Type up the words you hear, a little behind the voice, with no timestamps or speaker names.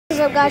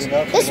up, guys?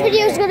 This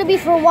video is going to be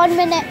for 1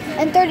 minute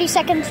and 30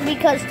 seconds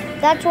because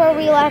that's where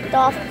we left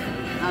off.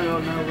 I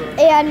don't know.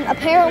 And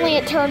apparently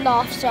it turned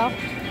off, so.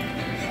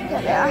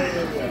 Yeah.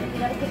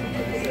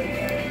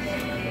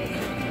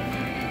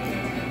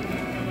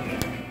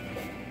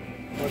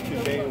 What's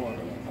your day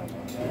order?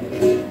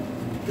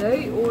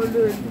 They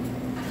ordered.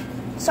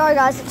 Sorry,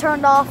 guys, it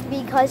turned off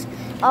because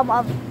of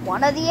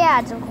one of the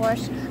ads, of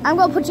course. I'm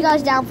going to put you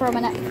guys down for a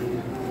minute.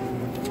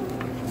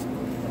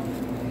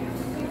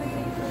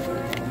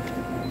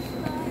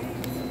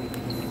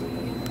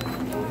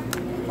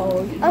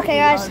 Okay,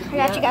 guys, I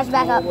got you guys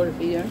back up.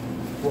 Here.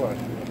 What?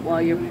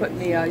 While you're putting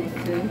the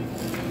ice in,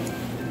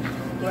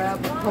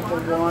 grab a cup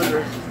of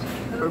water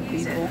for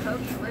people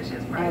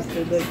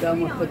after they're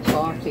done with the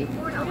coffee.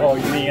 Oh,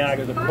 you mean out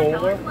of the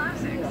cooler?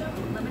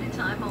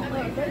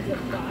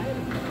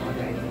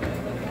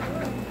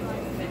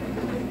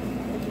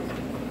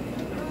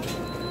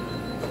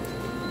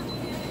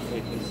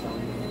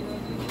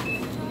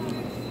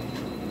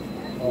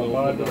 Oh,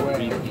 by the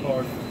way,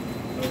 card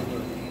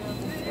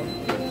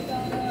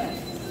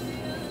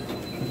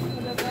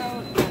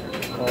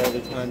all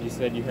the time you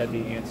said you had the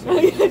answer.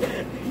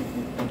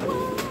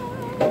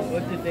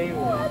 What did they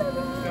order?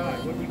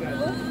 God, what do you guys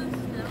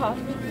do?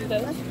 Coffee,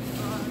 those.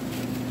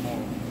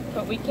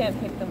 But we can't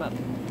pick them up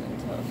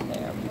until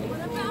they're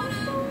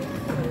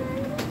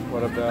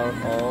What about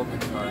all the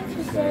time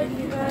you said?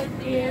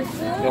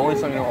 The only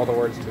song I know all the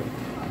words to.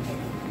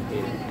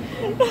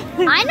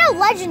 I know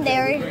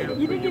Legendary.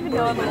 You didn't even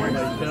know the words to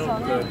the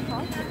song.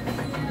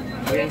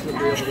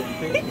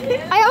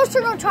 I also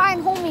going to try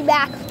and hold me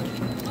back.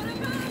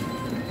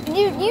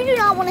 You do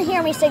not want to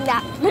hear me sing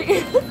that.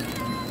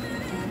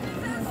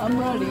 I'm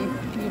ready.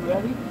 You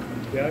ready?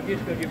 Yeah, I'll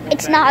just go get more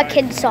It's not a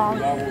kid's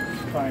song. I will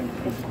try and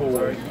put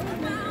coolers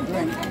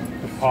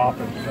to pop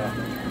and stuff.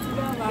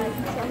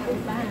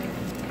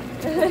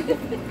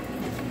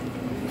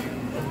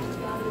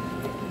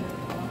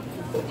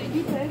 Did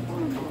you take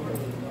one?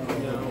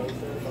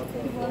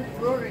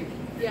 Rory.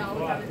 Yeah,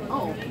 I'll have it.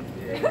 Oh.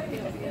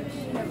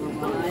 Never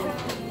mind.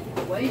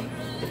 Wait.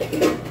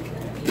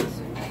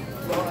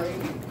 Sorry.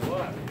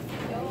 What?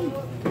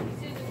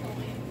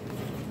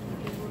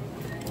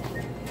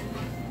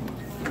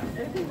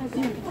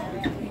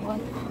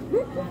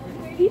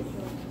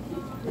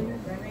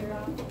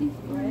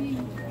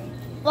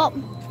 Well,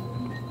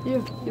 Here,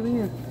 give me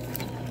here.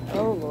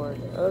 Oh Lord.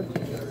 Oh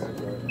Jesus.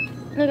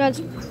 look,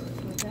 guys,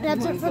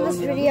 that's it for this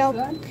video.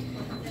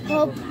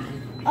 Hope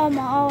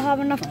I'll have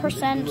enough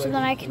percent so then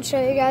I can show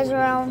you guys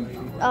around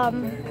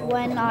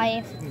when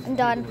I am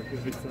done.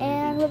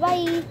 And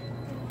bye-bye.